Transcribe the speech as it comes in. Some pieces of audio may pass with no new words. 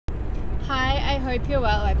hope you're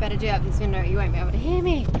well. I better do up this window, you won't be able to hear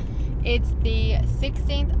me. It's the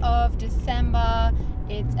 16th of December.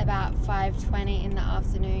 It's about 5:20 in the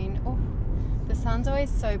afternoon. Oh, the sun's always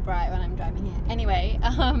so bright when I'm driving here. Anyway,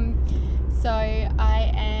 so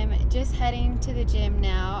I am just heading to the gym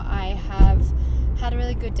now. I have had a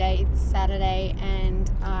really good day. It's Saturday, and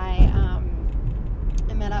I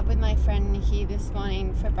met up with my friend Nikki this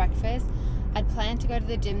morning for breakfast. I'd planned to go to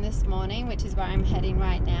the gym this morning, which is where I'm heading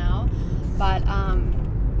right now, but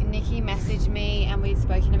Nikki messaged me and we'd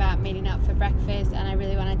spoken about meeting up for breakfast, and I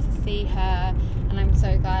really wanted to see her, and I'm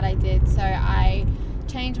so glad I did. So I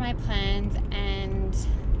changed my plans and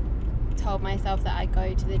told myself that I'd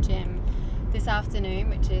go to the gym this afternoon,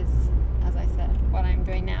 which is, as I said, what I'm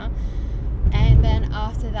doing now. And then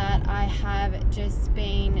after that, I have just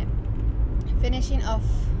been finishing off,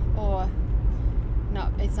 or no,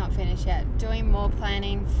 it's not finished yet, doing more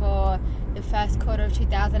planning for the first quarter of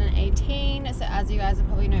 2018. So as you guys will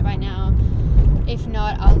probably know by now, if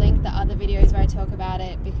not, I'll link the other videos where I talk about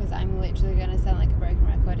it, because I'm literally going to sound like a broken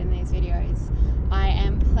record in these videos. I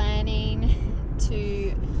am planning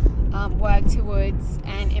to work towards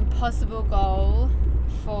an impossible goal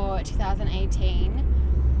for 2018,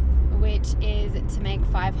 which is to make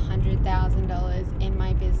 $500,000 in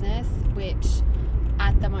my business, which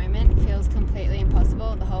at the moment feels completely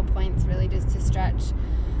impossible. The whole point's really just to stretch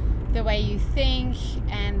the way you think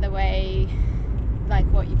and the way,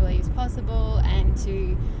 like, what you believe is possible, and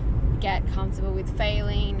to get comfortable with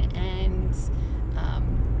failing and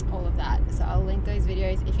all of that. So I'll link those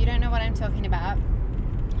videos if you don't know what I'm talking about.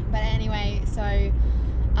 But anyway, so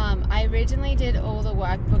I originally did all the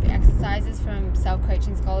workbook exercises from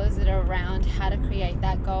self-coaching scholars that are around how to create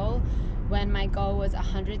that goal when my goal was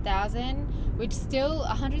 100,000, which still,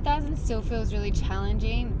 100,000 still feels really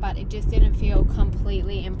challenging, but it just didn't feel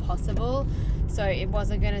completely impossible. So it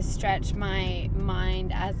wasn't going to stretch my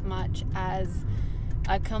mind as much as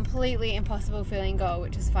a completely impossible feeling goal,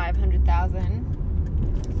 which is 500,000.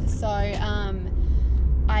 So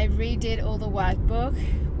I redid all the workbook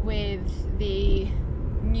with the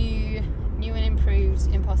new and improved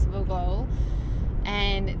impossible goal,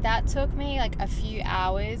 and that took me like a few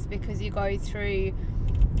hours, because you go through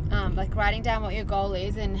like writing down what your goal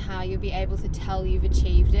is and how you'll be able to tell you've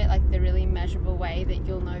achieved it, like the really measurable way that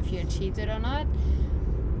you'll know if you achieved it or not.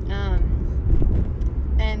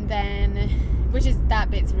 And then, which is,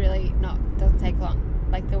 that bit's really doesn't take long.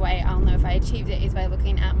 Like, the way I'll know if I achieved it is by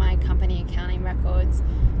looking at my company accounting records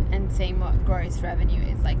and seeing what gross revenue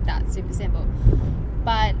is. Like, that's super simple.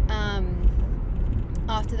 But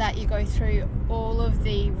after that, you go through all of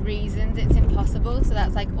the reasons it's impossible. So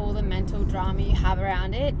that's like all the mental drama you have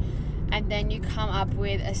around it. And then you come up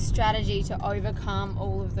with a strategy to overcome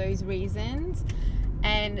all of those reasons.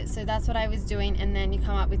 And so that's what I was doing. And then you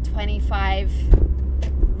come up with 25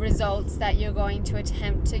 results that you're going to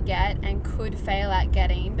attempt to get and could fail at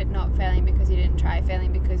getting, but not failing because you didn't try,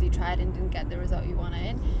 failing because you tried and didn't get the result you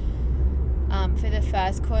wanted, for the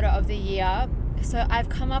first quarter of the year. So I've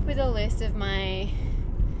come up with a list of my,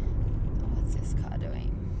 what's this car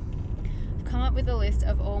doing? I've come up with a list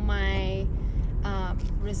of all my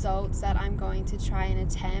results that I'm going to try and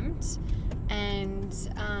attempt, and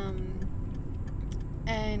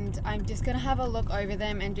I'm just going to have a look over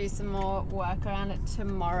them and do some more work around it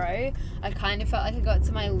tomorrow. I kind of felt like I got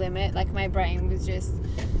to my limit, like my brain was just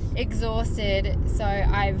exhausted, so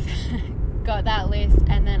I've got that list,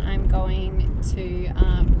 and then I'm going to,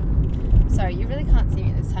 sorry, you really can't see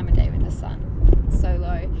me this time of day with the sun so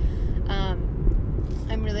low.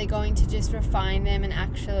 I'm really going to just refine them and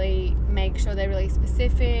actually make sure they're really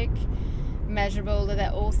specific, measurable, that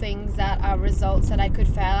they're all things that are results that I could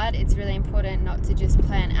fail at. It's really important not to just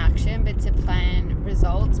plan action, but to plan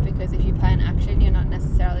results, because if you plan action, you're not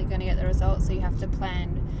necessarily going to get the result. So you have to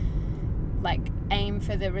plan, like, aim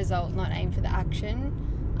for the result, not aim for the action.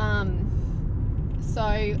 So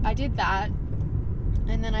I did that,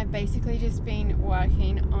 and then I've basically just been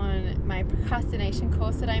working on my procrastination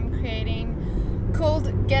course that I'm creating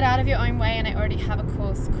called Get Out of Your Own Way, and I already have a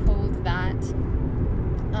course called that.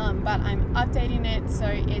 But I'm updating it, so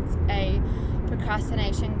it's a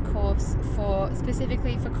procrastination course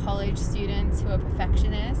specifically for college students who are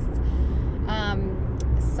perfectionists.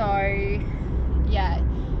 So yeah,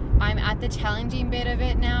 I'm at the challenging bit of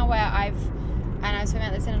it now, where I've spoken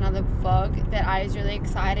about this in another vlog, that I was really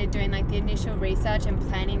excited doing like the initial research and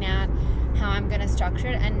planning out how I'm going to structure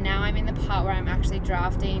it, and now I'm in the part where I'm actually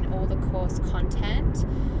drafting all the course content.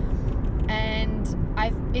 And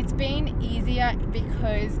it's been easier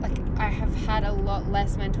because, like, I have had a lot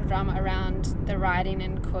less mental drama around the writing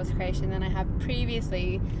and course creation than I have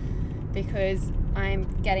previously, because I'm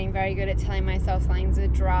getting very good at telling myself something's a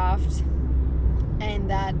draft and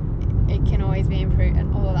that it can always be improved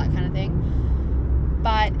and all of that kind of thing.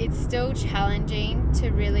 But it's still challenging to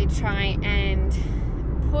really try and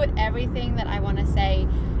put everything that I want to say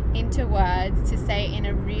into words, to say in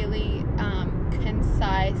a really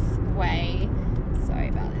concise way. Sorry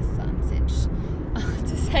about this sunset.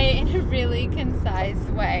 To say it in a really concise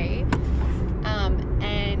way,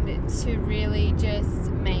 and to really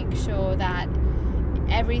just make sure that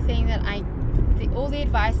everything that all the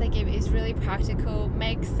advice I give is really practical,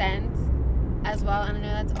 makes sense as well. And I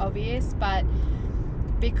know that's obvious, but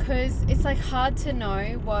because it's like hard to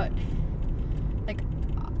know what, like,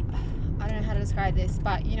 I don't know how to describe this,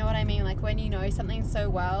 but you know what I mean? Like when you know something so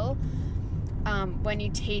well, when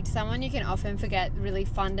you teach someone, you can often forget really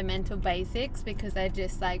fundamental basics because they're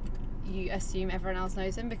just like, you assume everyone else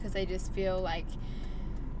knows them because they just feel like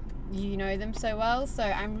you know them so well. So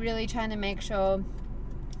I'm really trying to make sure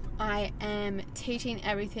I am teaching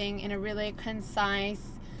everything in a really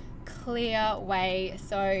concise, clear way.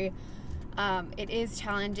 So it is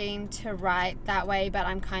challenging to write that way, but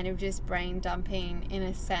I'm kind of just brain dumping in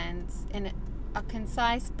a sense, in a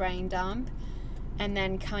concise brain dump, and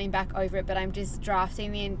then coming back over it. But I'm just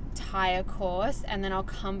drafting the entire course, and then I'll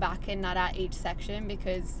come back and nut out each section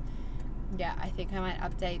because, yeah, I think I might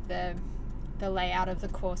update the layout of the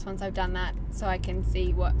course once I've done that, so I can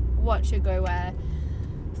see what should go where.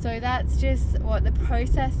 So that's just what the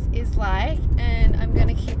process is like, and I'm going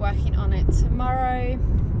to keep working on it tomorrow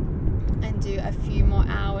and do a few more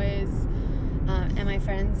hours. And my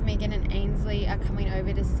friends Megan and Ainsley are coming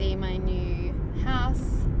over to see my new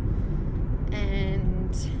house,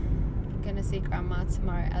 and I'm going to see Grandma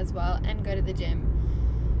tomorrow as well and go to the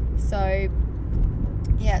gym. So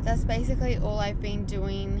yeah, that's basically all I've been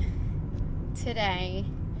doing today.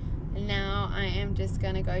 Now I am just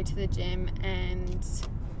going to go to the gym and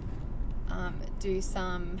do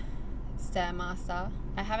some Stairmaster.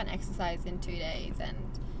 I haven't exercised in 2 days and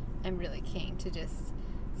I'm really keen to just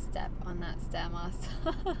step on that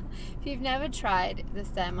Stairmaster. If you've never tried the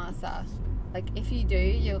Stairmaster, like if you do,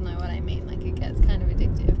 you'll know what I mean. Like it gets kind of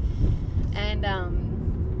addictive. And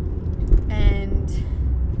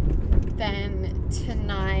then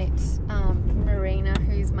tonight, Marina,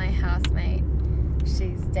 who's my housemate,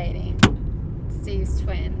 she's dating Steve's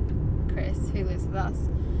twin, Chris, who lives with us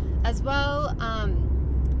as well.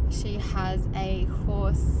 She has a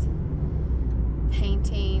horse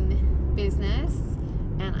painting business,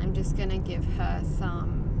 and I'm just gonna give her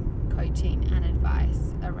some coaching and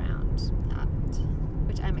advice around that,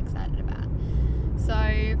 which I'm excited about.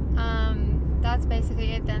 So that's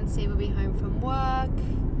basically it. Then Steve will be home from work,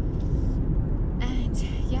 and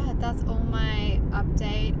yeah, that's all my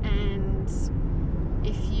update. And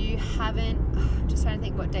if you haven't, I'm just trying to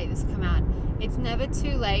think what date this will come out. It's never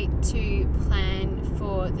too late to plan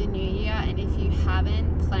for the new year, and if you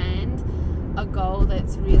haven't planned a goal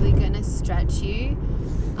that's really going to stretch you,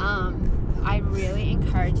 I really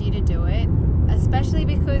encourage you to do it, especially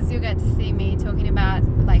because you'll get to see me talking about,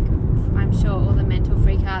 like, I'm sure all the mental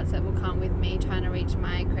freakouts that will come with me trying to reach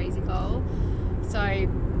my crazy goal. So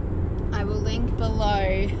I will link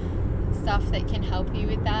below stuff that can help you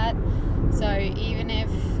with that. So even if,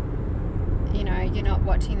 you know, you're not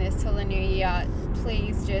watching this till the new year,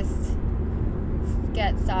 please just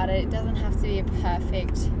get started. It doesn't have to be a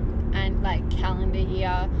perfect and like calendar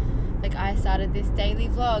year. Like I started this daily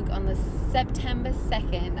vlog on the September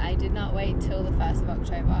 2nd. I did not wait till the 1st of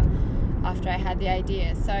October after I had the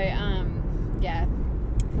idea. So yeah,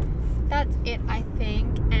 that's it, I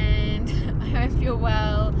think. And I hope you're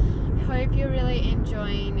well. I hope you're really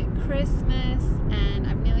enjoying Christmas, and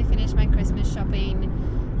I've nearly finished my Christmas shopping.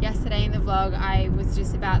 Yesterday in the vlog I was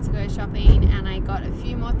just about to go shopping and I got a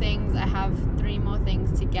few more things. I have 3 more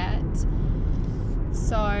things to get.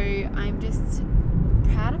 So I'm just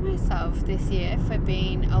proud of myself this year for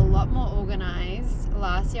being a lot more organized.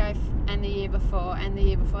 Last year and the year before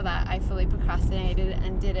that I fully procrastinated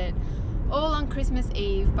and did it all on Christmas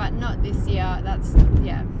Eve, but not this year. That's,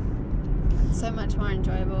 yeah, so much more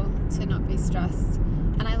enjoyable to not be stressed.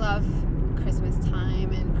 And I love Christmas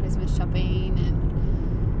time and Christmas shopping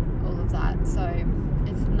and all of that, so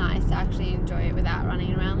it's nice to actually enjoy it without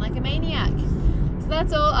running around like a maniac. So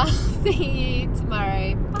that's all. I'll see you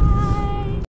tomorrow. Bye.